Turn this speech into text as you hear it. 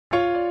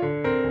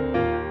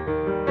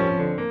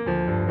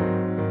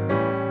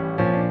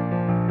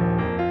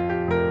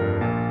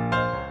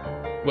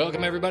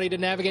Welcome, everybody, to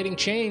Navigating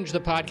Change, the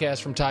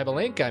podcast from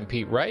Tybal Inc. I'm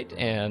Pete Wright,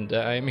 and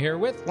I'm here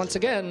with, once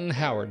again,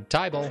 Howard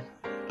Tybal.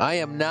 I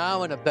am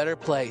now in a better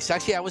place.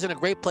 Actually, I was in a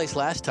great place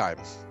last time.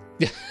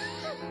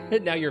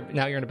 Now you're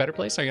in a better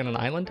place? Are you on an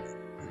island?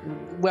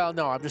 Well,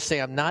 no, I'm just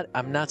saying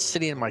I'm not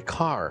sitting in my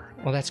car.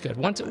 Well, that's good.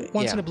 Once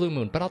in a blue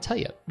moon. But I'll tell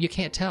you, you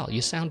can't tell.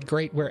 You sound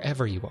great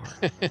wherever you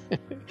are.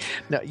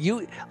 No,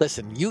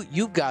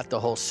 you've got the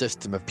whole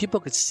system. If people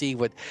could see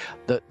what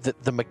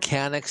the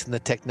mechanics and the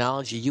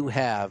technology you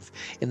have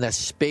in that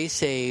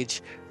space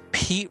age,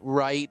 Pete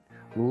Wright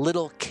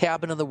little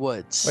cabin in the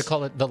woods. I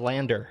call it the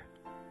lander.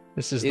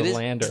 This is the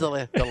lander. The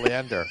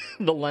lander.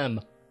 The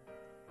LEM.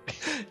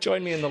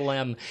 Join me in the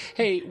LEM.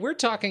 Hey, we're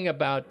talking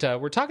about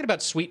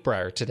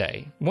Sweetbriar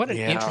today. What an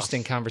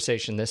interesting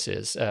conversation this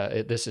is.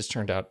 This has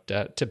turned out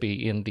to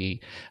be in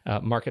the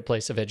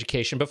marketplace of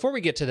education. Before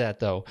we get to that,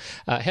 though,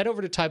 head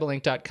over to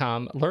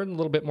tybalinc.com, learn a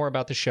little bit more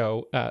about the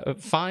show,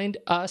 find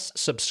us,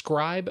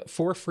 subscribe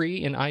for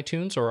free in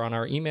iTunes or on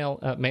our email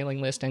mailing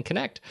list, and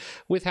connect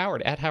with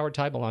Howard at Howard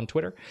Tybal on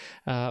Twitter,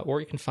 or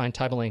you can find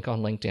Tybal Inc.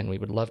 on LinkedIn. We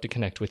would love to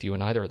connect with you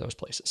in either of those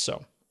places.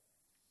 So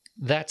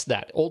that's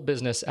that. Old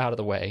business out of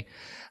the way.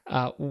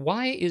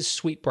 Why is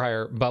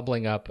Sweetbriar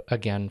bubbling up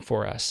again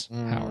for us,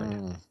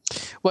 Howard?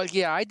 Well,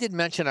 yeah, I did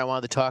mention I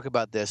wanted to talk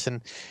about this,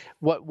 and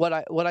what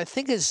I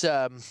think is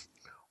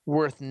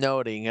worth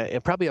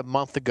noting. Probably a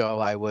month ago,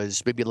 I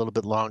was maybe a little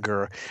bit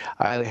longer.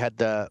 I had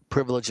the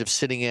privilege of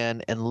sitting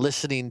in and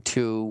listening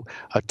to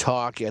a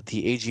talk at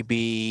the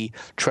AGB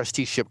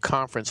Trusteeship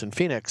Conference in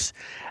Phoenix.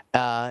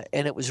 And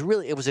it was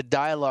a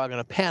dialogue and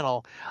a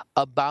panel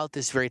about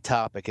this very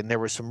topic. And there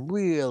were some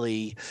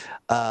really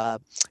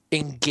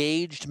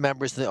engaged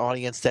members of the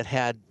audience that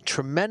had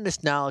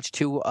tremendous knowledge,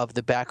 too, of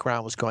the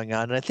background was going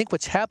on. And I think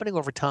what's happening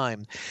over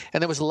time,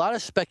 and there was a lot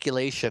of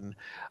speculation.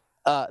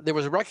 There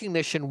was a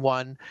recognition,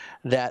 one,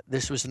 that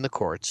this was in the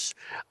courts,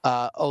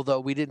 although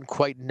we didn't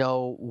quite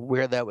know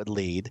where that would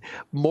lead.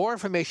 More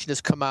information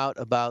has come out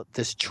about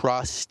this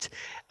trust,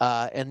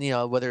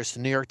 and whether it's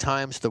the New York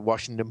Times, the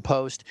Washington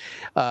Post.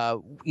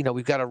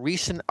 We've got a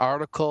recent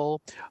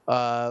article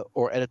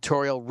or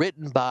editorial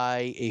written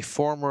by a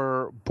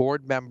former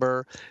board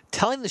member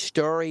telling the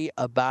story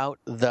about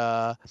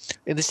I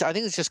think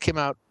this just came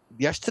out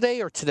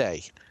yesterday or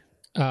today.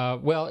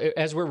 As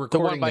we're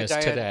recording this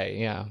today,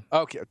 yeah.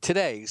 Okay,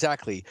 today,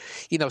 exactly.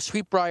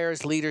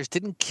 Sweetbriar's leaders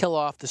didn't kill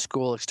off the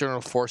school, external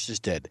forces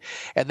did.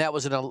 And that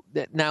was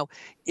now,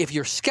 if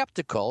you're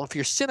skeptical, if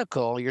you're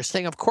cynical, you're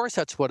saying, of course,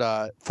 that's what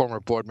a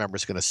former board member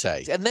is going to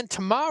say. And then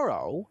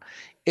tomorrow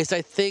is,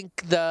 I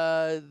think,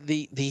 the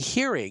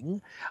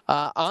hearing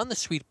on the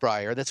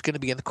Sweetbriar that's going to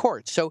be in the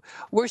court. So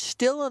we're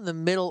still in the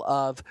middle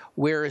of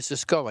where is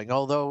this going,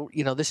 although,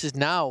 this is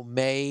now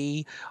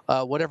May,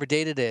 whatever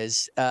date it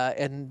is,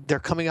 and they're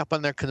coming up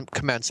on their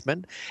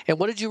commencement. And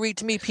what did you read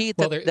to me, Pete?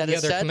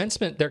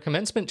 Their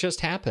commencement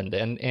just happened,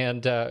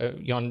 and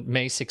on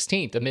May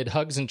 16th, amid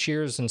hugs and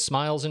cheers and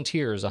smiles and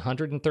tears,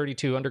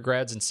 132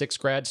 undergrads and 6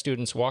 grad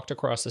students walked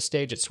across the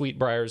stage at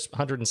Sweetbriar's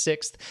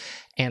 106th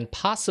and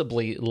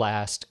possibly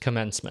last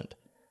commencement.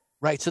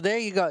 Right. So there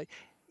you go.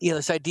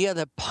 This idea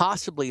that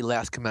possibly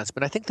last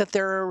commencement. I think that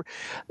there are,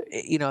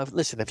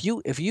 listen, if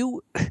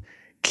you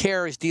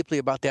care as deeply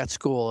about that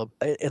school,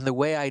 in the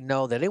way I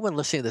know that anyone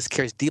listening to this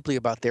cares deeply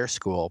about their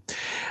school,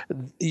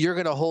 you're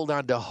going to hold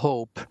on to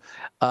hope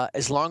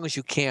as long as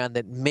you can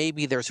that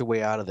maybe there's a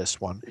way out of this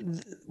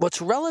one.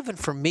 What's relevant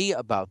for me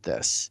about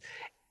this,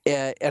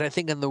 and I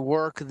think in the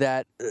work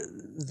that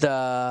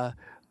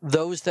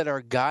those that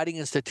are guiding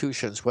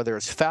institutions, whether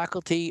it's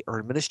faculty or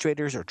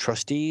administrators or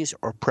trustees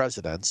or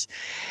presidents,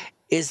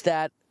 is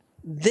that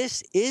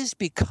this is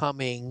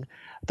becoming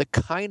the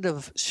kind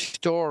of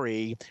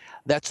story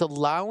that's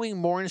allowing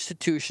more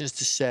institutions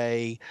to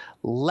say,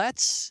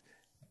 let's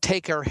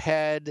take our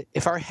head.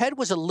 If our head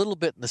was a little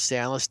bit in the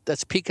sand,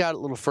 let's peek out a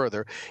little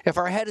further. If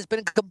our head has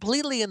been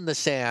completely in the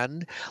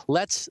sand,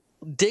 let's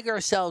dig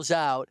ourselves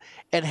out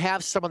and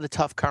have some of the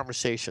tough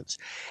conversations.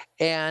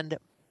 And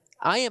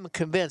I am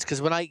convinced, because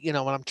when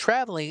I'm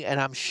traveling and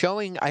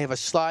I have a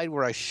slide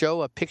where I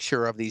show a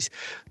picture of these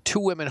 2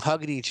 women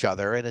hugging each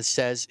other, and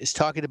it's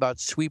talking about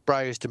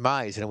Sweetbriar's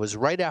demise, and it was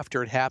right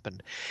after it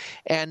happened.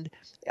 And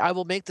I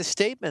will make the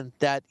statement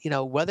that,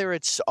 whether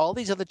it's all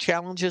these other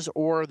challenges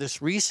or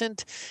this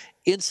recent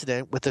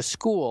incident with a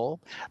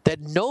school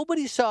that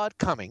nobody saw it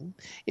coming,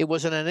 it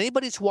wasn't on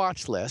anybody's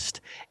watch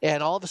list,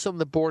 and all of a sudden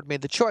the board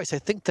made the choice. I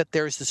think that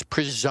there's this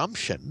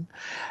presumption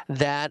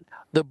that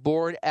the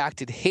board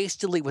acted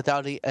hastily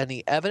without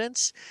any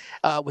evidence,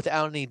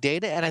 without any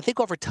data, and I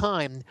think over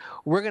time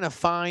we're going to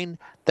find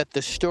that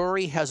the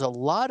story has a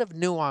lot of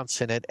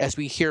nuance in it as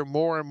we hear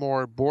more and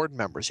more board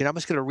members. I'm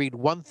just going to read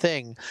one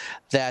thing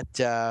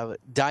that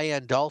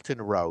Diane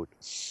Dalton wrote.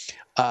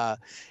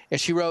 And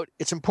she wrote,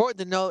 "It's important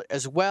to note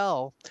as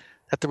well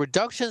that the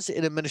reductions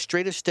in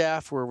administrative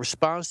staff were a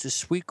response to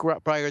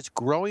Sweetbriar's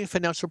growing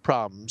financial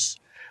problems,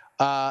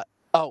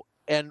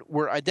 and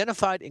were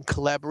identified in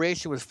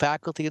collaboration with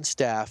faculty and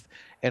staff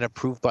and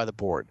approved by the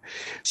board."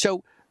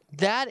 So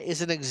that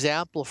is an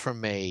example for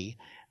me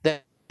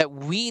that that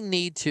we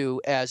need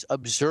to, as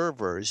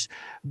observers,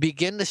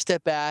 begin to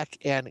step back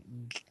and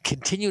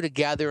continue to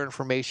gather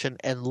information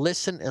and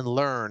listen and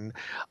learn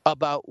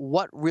about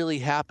what really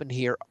happened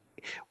here.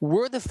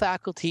 Were the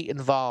faculty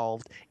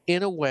involved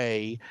in a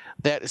way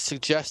that is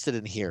suggested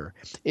in here?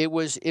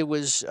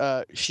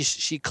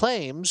 She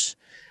claims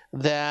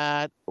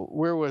that,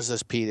 where was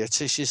this, Pete?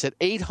 She said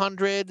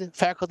 800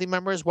 faculty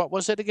members. What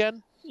was it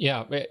again?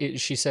 Yeah,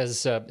 she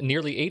says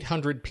nearly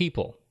 800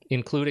 people,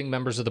 including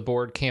members of the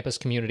board, campus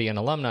community, and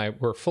alumni,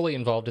 were fully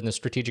involved in the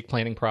strategic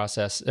planning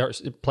process, or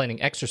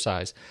planning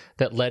exercise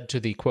that led to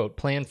the, quote,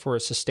 Plan for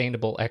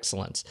Sustainable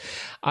Excellence.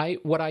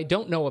 What I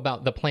don't know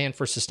about the Plan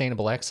for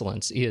Sustainable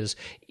Excellence is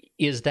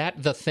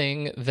that the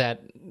thing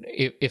that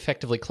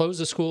effectively closed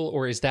the school,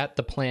 or is that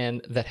the plan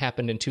that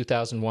happened in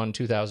 2001,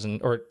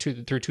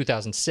 through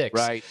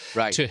 2006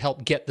 right. to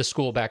help get the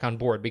school back on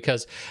board?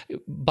 Because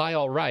by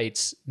all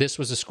rights, this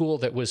was a school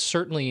that was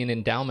certainly in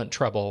endowment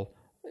trouble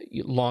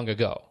long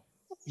ago.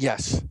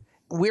 Yes.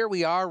 Where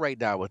we are right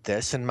now with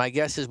this, and my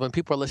guess is when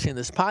people are listening to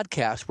this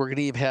podcast, we're going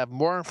to even have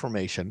more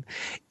information,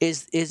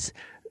 is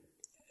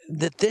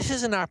that this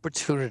is an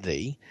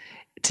opportunity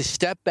to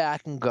step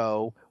back and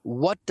go,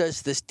 what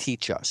does this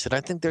teach us? And I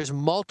think there's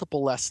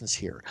multiple lessons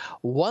here.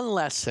 One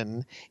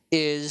lesson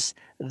is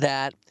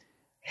that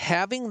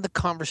having the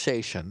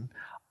conversation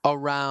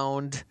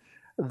around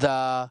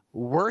the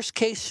worst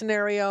case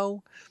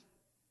scenario,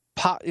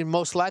 in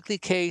most likely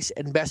case,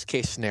 and best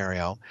case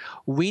scenario,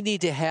 we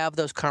need to have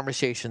those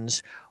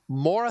conversations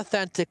more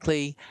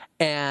authentically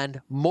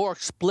and more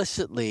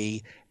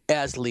explicitly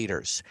as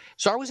leaders.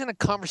 So I was in a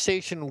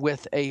conversation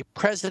with a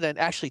president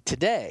actually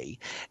today,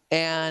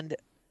 and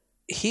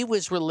he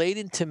was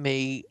relating to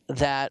me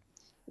that,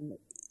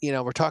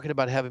 we're talking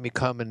about having me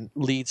come and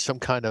lead some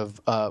kind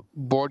of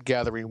board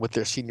gathering with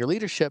their senior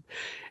leadership.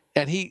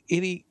 And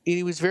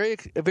he was very,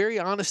 very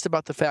honest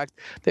about the fact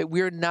that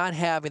we're not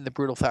having the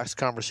brutal facts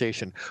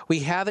conversation. We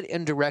have it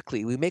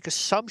indirectly. We make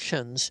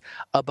assumptions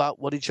about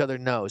what each other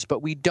knows,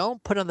 but we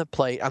don't put on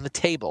the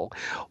table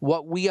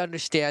what we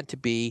understand to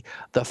be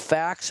the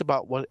facts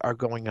about what are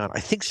going on. I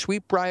think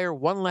Sweetbriar,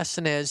 one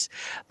lesson is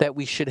that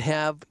we should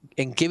have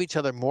and give each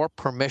other more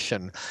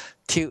permission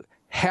to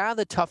have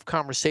the tough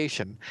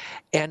conversation.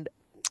 And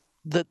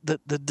the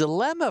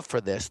dilemma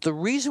for this, the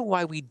reason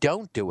why we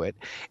don't do it,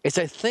 is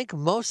I think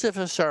most of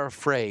us are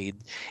afraid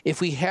if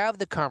we have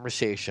the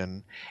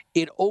conversation,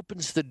 it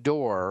opens the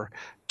door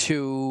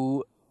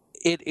to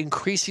it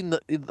increasing the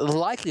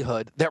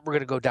likelihood that we're going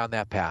to go down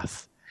that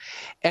path.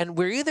 And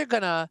we're either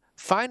going to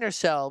find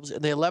ourselves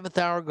in the 11th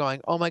hour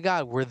going, oh my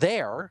God, we're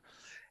there,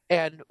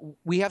 and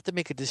we have to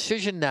make a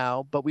decision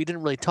now, but we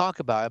didn't really talk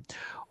about it.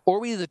 Or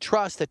we either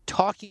trust that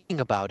talking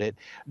about it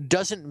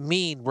doesn't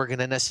mean we're going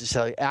to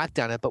necessarily act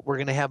on it, but we're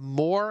going to have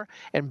more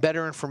and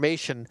better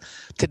information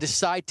to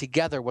decide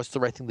together what's the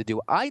right thing to do.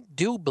 I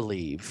do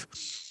believe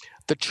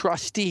the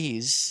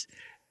trustees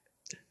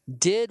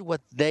did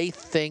what they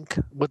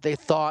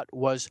thought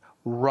was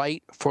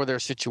right for their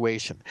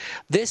situation.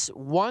 This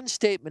one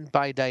statement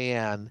by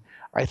Diane,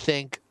 I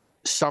think,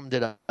 summed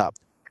it up.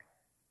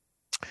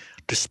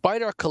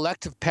 Despite our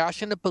collective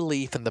passionate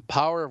belief in the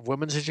power of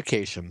women's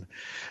education,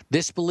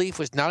 this belief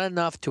was not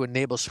enough to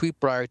enable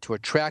Sweetbriar to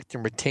attract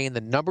and retain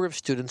the number of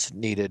students it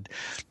needed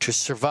to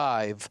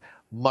survive,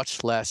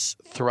 much less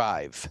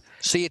thrive.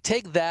 So you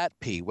take that,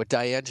 Pete, what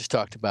Diane just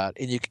talked about,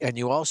 and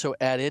you also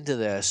add into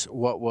this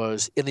what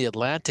was in the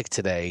Atlantic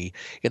today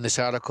in this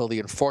article, The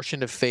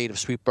Unfortunate Fate of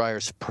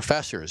Sweetbriar's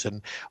Professors.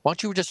 And why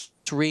don't you just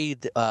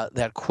read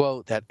that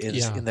quote that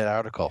is in that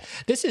article?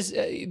 This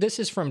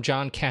is from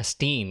John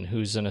Castine,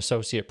 who's an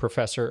associate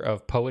professor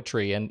of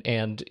poetry, and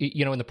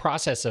in the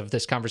process of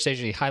this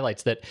conversation, he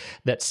highlights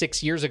that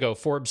 6 years ago,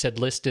 Forbes had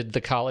listed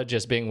the college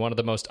as being one of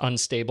the most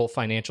unstable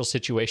financial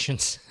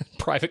situations,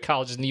 private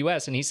colleges in the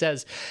U.S., and he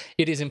says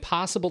it is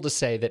impossible to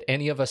say that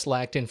any of us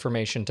lacked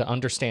information to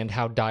understand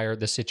how dire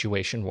the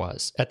situation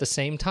was. At the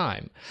same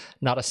time,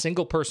 not a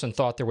single person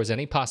thought there was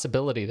any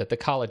possibility that the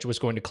college was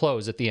going to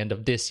close at the end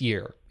of this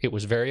year. It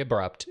was very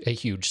abrupt, a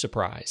huge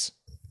surprise.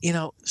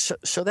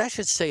 So that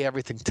should say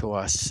everything to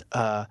us,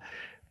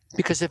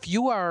 because if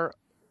you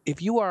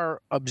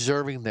are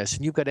observing this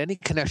and you've got any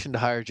connection to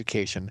higher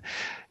education,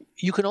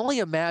 you can only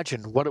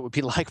imagine what it would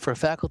be like for a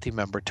faculty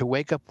member to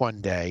wake up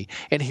one day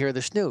and hear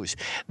this news.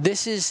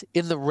 This is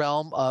in the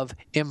realm of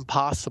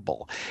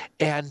impossible.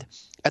 And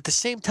at the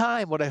same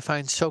time, what I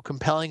find so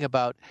compelling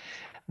about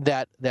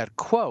that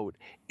quote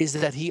is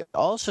that he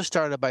also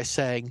started by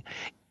saying,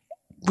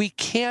 we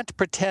can't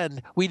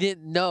pretend we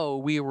didn't know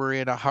we were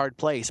in a hard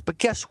place. But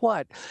guess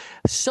what?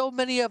 So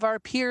many of our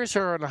peers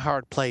are in a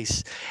hard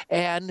place.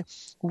 And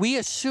we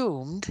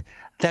assumed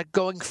that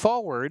going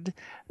forward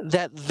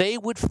that they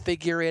would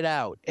figure it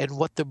out. And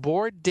what the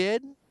board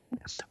did,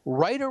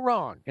 right or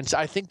wrong, and so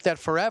I think that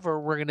forever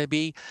we're going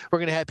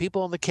to have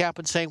people on the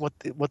campus saying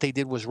what they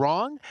did was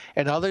wrong,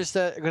 and others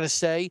that are going to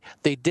say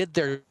they did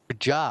their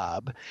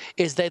job,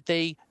 is that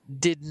they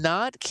did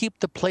not keep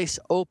the place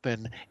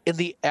open in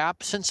the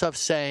absence of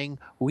saying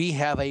we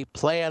have a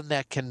plan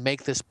that can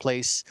make this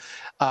place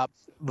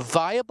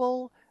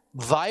viable,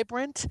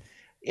 vibrant,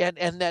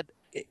 and that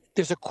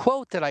there's a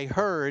quote that I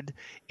heard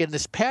in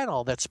this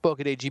panel that spoke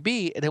at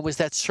AGB, and it was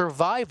that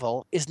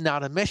survival is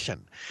not a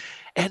mission.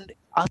 And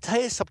I'll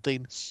tell you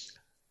something,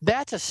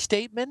 that's a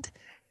statement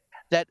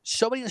that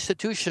so many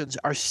institutions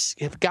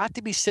have got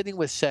to be sitting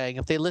with, saying,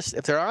 if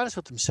they're honest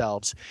with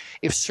themselves,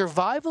 if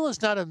survival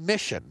is not a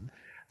mission,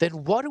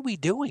 then what are we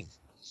doing?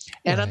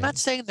 And right. I'm not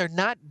saying they're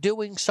not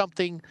doing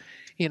something,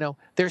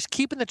 there's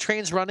keeping the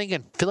trains running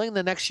and filling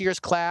the next year's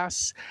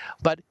class.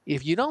 But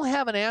if you don't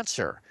have an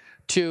answer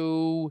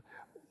to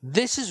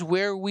this is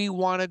where we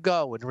want to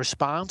go in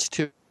response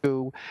to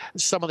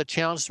some of the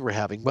challenges we're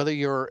having, whether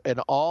you're an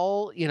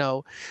all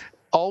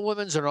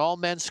women's or all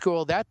men's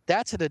school,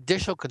 that's an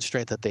additional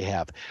constraint that they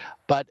have.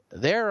 But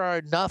there are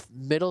enough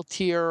middle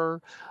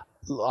tier,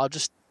 I'll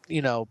just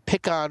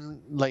pick on,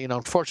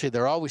 unfortunately,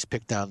 they're always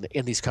picked on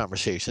in these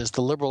conversations,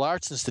 the liberal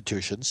arts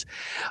institutions,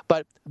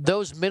 but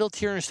those middle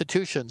tier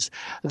institutions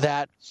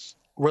that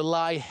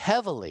rely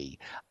heavily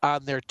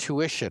on their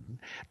tuition,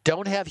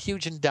 don't have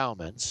huge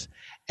endowments,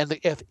 and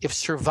if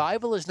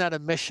survival is not a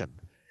mission,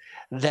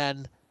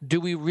 then do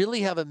we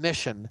really have a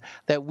mission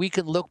that we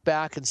can look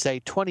back and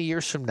say 20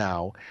 years from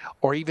now,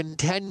 or even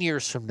 10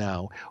 years from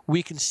now,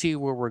 we can see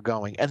where we're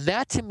going? And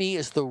that, to me,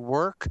 is the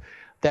work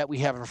that we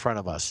have in front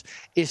of us,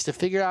 is to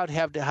figure out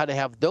how to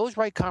have those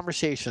right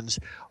conversations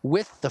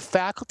with the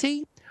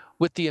faculty,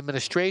 with the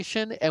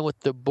administration, and with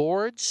the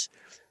boards,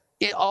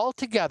 all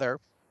together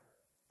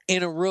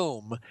in a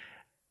room,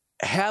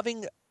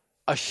 having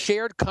a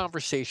shared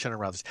conversation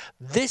around this.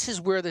 This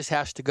is where this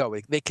has to go.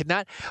 They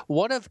cannot,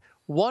 one of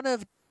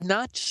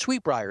not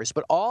Sweetbrier's,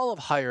 but all of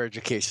higher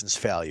education's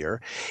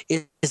failure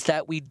is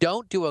that we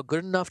don't do a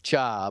good enough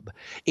job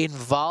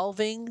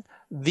involving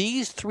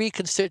these three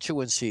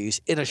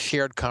constituencies in a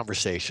shared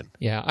conversation.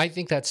 Yeah, I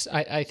think that's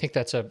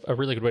a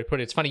really good way to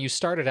put it. It's funny, you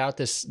started out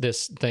this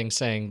thing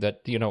saying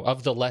that,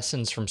 of the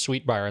lessons from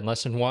Sweetbriar, and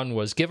lesson one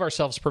was give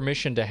ourselves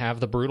permission to have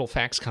the brutal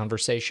facts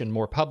conversation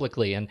more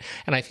publicly. And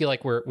I feel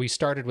like we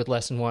started with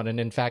lesson one, and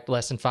in fact,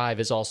 lesson 5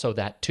 is also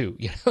that too.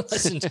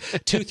 Lessons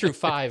 2 through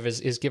 5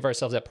 is give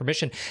ourselves that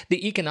permission.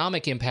 The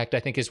economic impact, I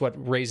think, is what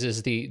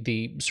raises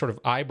the sort of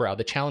eyebrow.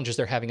 The challenges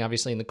they're having,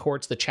 obviously, in the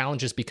courts, the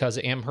challenges because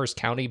Amherst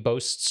County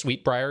boasts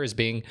Sweetbriar as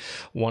being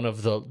one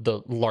of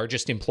the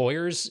largest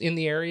employers in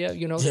the area.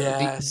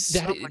 Yes.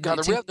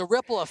 The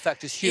ripple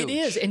effect is huge. It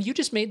is, and you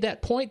just made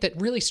that point that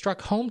really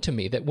struck home to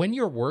me, that when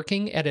you're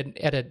working at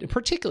a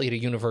particularly at a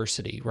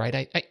university,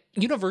 right?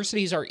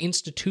 Universities are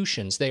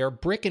institutions. They are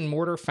brick and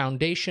mortar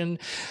foundation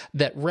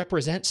that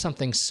represent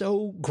something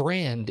so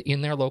grand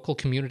in their local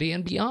community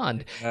and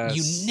beyond. Yes.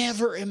 You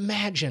never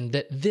imagined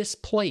that this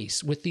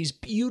place with these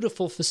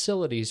beautiful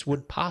facilities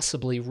would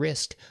possibly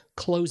risk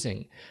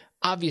closing.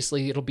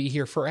 Obviously, it'll be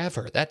here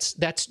forever. That's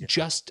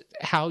just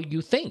how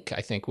you think,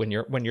 I think, when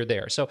you're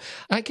there. So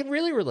I can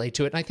really relate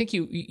to it. And I think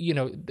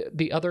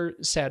the other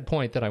sad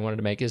point that I wanted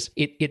to make is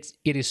it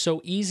is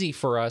so easy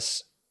for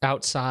us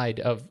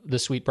outside of the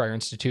Sweetbriar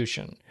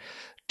institution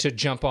to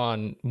jump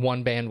on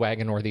one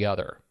bandwagon or the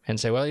other and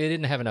say, well, they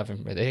didn't have enough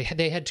information.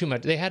 They had too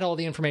much. They had all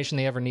the information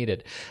they ever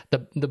needed.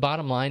 The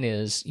bottom line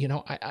is,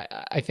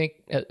 I think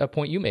a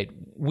point you made,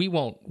 we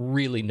won't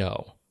really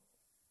know.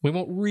 We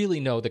won't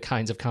really know the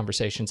kinds of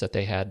conversations that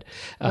they had.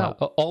 No.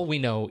 All we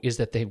know is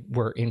that they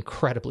were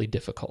incredibly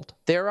difficult.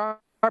 There are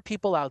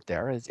people out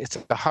there, it's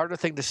a harder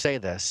thing to say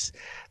this,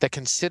 that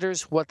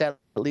considers what that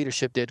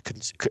leadership did,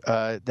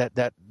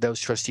 that those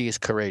trustees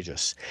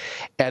courageous.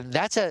 And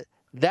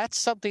that's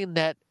something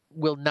that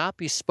will not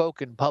be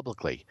spoken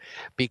publicly,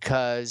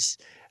 because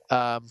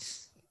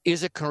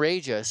is it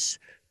courageous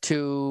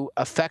to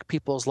affect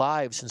people's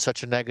lives in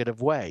such a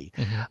negative way?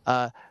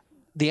 Mm-hmm.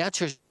 The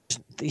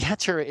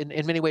answer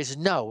in many ways is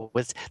no.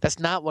 That's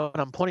not what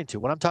I'm pointing to.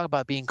 What I'm talking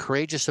about being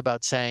courageous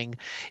about saying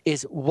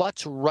is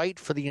what's right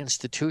for the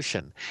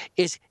institution.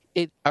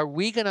 Are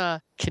we going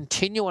to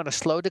continue on a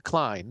slow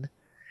decline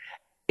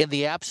in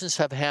the absence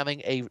of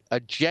having a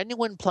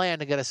genuine plan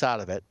to get us out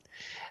of it?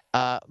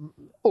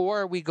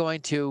 Or are we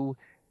going to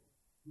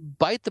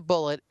bite the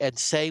bullet and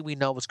say we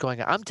know what's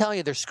going on? I'm telling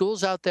you, there's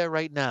schools out there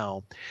right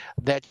now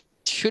that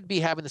should be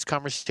having this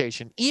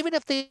conversation, even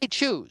if they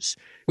choose.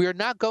 We are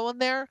not going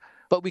there,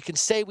 but we can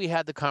say we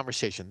had the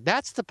conversation.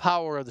 That's the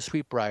power of the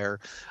Sweetbriar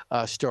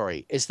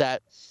story, is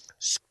that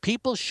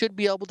people should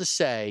be able to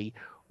say,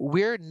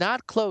 we're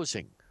not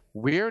closing,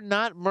 we're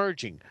not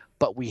merging,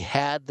 but we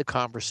had the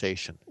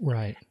conversation.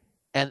 Right.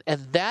 And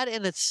that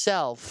in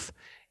itself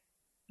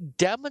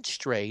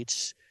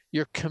demonstrates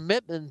your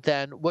commitment,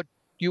 then, what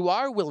you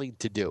are willing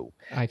to do.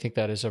 I think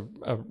that is a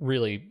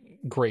really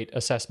great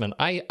assessment.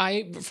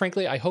 I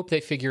frankly, I hope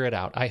they figure it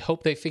out. I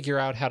hope they figure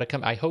out how to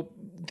come. I hope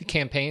the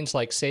campaigns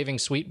like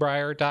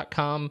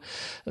SavingSweetbriar.com,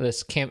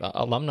 this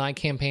alumni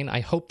campaign, I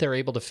hope they're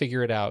able to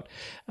figure it out.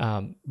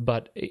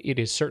 But it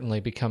is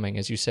certainly becoming,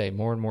 as you say,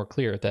 more and more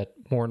clear that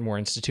more and more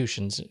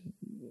institutions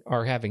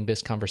are having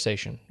this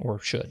conversation, or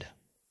should.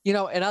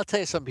 And I'll tell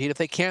you something, Pete, if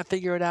they can't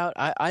figure it out,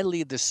 I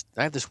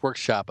have this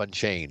workshop on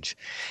change,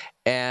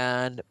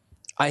 and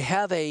I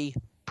have a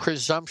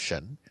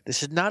presumption.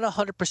 This is not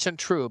 100%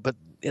 true, but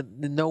in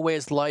no way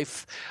is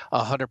life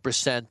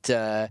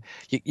 100%.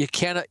 You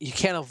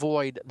can't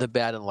avoid the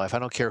bad in life. I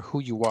don't care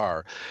who you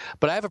are,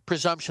 but I have a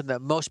presumption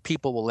that most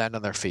people will land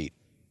on their feet.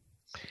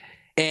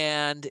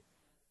 And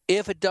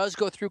if it does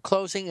go through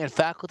closing and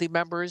faculty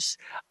members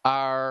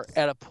are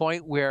at a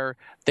point where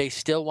they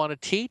still want to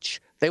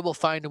teach, they will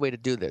find a way to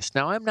do this.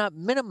 Now, I'm not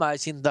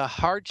minimizing the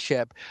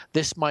hardship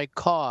this might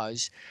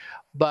cause,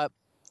 but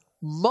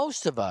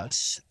most of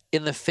us,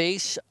 in the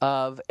face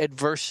of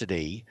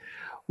adversity,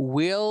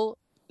 will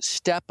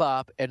step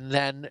up, and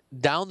then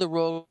down the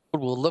road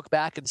we'll look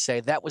back and say,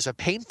 that was a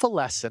painful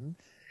lesson,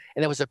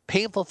 and it was a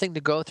painful thing to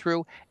go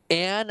through,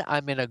 and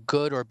I'm in a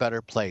good or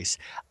better place.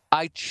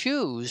 I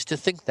choose to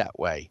think that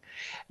way.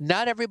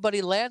 Not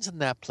everybody lands in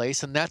that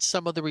place, and that's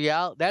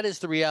that is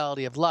the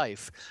reality of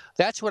life.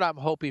 That's what I'm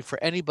hoping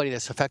for anybody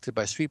that's affected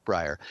by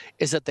Sweetbriar,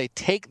 is that they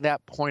take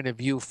that point of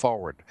view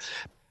forward.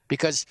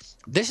 Because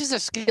this is a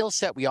skill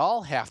set we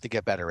all have to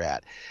get better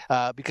at.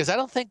 Because I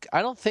don't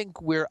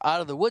think we're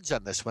out of the woods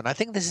on this one. I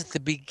think this is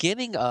the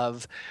beginning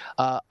of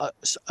an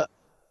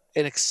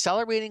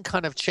accelerating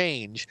kind of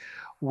change,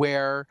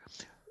 where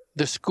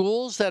the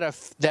schools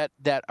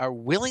that are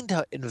willing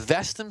to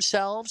invest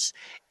themselves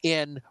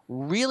in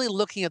really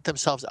looking at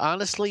themselves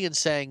honestly and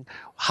saying,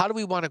 how do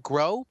we want to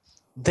grow?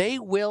 They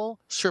will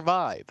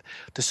survive.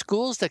 The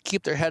schools that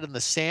keep their head in the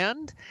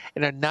sand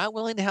and are not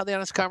willing to have the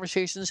honest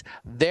conversations,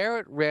 they're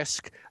at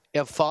risk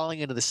of falling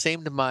into the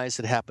same demise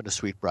that happened to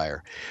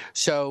Sweetbriar.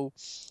 So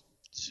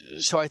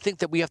I think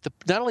that we have to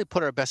not only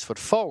put our best foot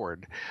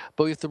forward,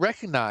 but we have to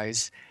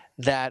recognize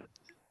that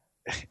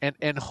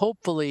and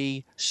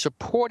hopefully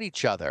support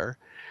each other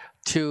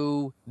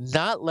to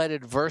not let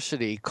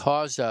adversity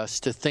cause us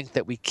to think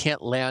that we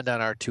can't land on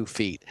our 2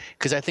 feet,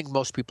 because I think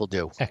most people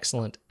do.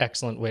 Excellent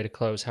way to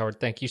close, Howard.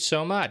 Thank you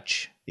so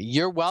much.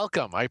 You're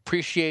welcome. I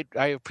appreciate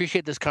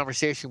this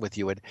conversation with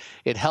you.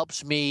 It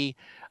helps me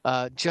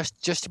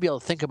just to be able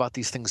to think about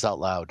these things out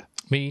loud.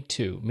 Me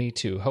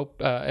too. Hope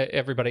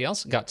everybody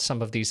else got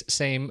some of these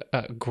same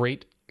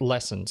great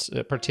lessons,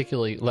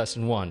 particularly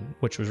lesson 1,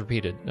 which was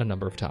repeated a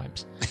number of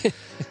times.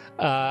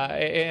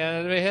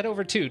 And head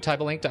over to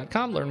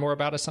TeibelInc.com, learn more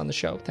about us on the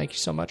show. Thank you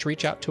so much.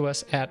 Reach out to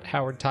us at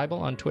Howard Teibel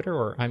on Twitter,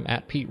 or I'm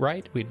at Pete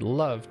Wright. We'd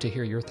love to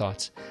hear your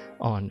thoughts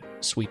on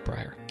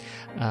Sweetbriar.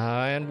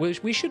 And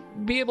we should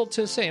be able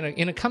to say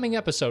in a coming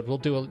episode, we'll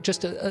do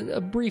just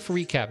a brief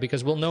recap,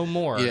 because we'll know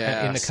more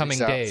in the coming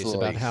days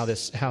about how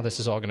this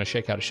is all going to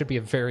shake out. It should be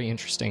a very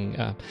interesting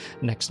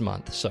next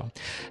month. So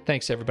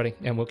thanks, everybody,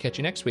 and we'll catch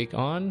you next week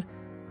on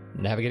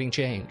Navigating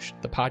Change,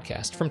 the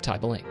podcast from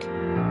Teibel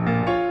Inc.